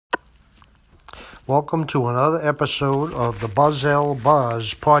Welcome to another episode of the Buzzell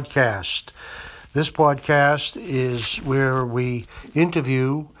Buzz podcast. This podcast is where we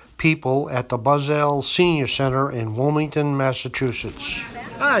interview people at the Buzzell Senior Center in Wilmington, Massachusetts.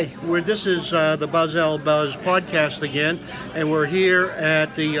 Hi, this is the Buzzell Buzz podcast again, and we're here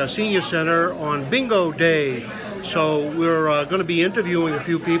at the Senior Center on Bingo Day. So we're going to be interviewing a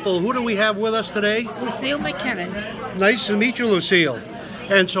few people. Who do we have with us today? Lucille McKinnon. Nice to meet you, Lucille.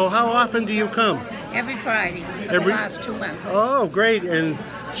 And so how often do you come? Every Friday for the last 2 months. Oh, great. And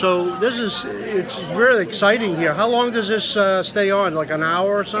so it's really exciting here. How long does this stay on? Like an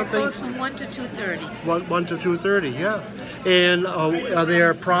hour or something? It goes from 1 to 2:30. 1 to 2:30, yeah. And are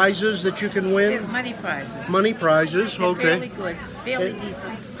there prizes that you can win? There's money prizes. Money prizes, They're okay. fairly good, fairly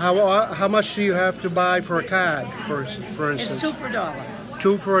decent. How much do you have to buy for a card, for instance? It's 2 for $1.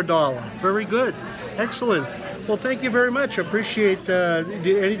 2 for $1. Very good. Excellent. Well, thank you very much. Appreciate.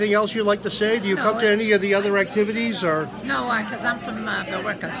 Anything else you'd like to say? Do you come to any of the other activities, or? No, because I'm from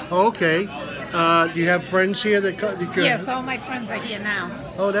Billerica. Okay. Do you have friends here that you? Yes, all my friends are here now.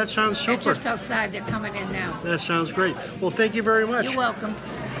 Oh, that sounds super. They're just outside. They're coming in now. That sounds great. Well, thank you very much. You're welcome.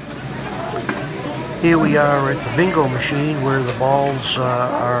 Here we are at the bingo machine where the balls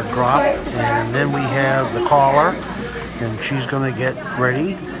are dropped, and then we have the caller, and she's going to get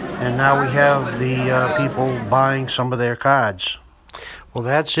ready. And now we have the people buying some of their cards. Well,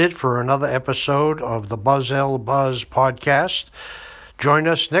 that's it for another episode of the Buzzell Buzz podcast. Join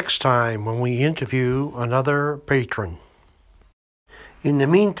us next time when we interview another patron. In the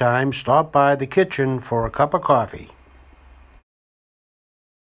meantime, stop by the kitchen for a cup of coffee.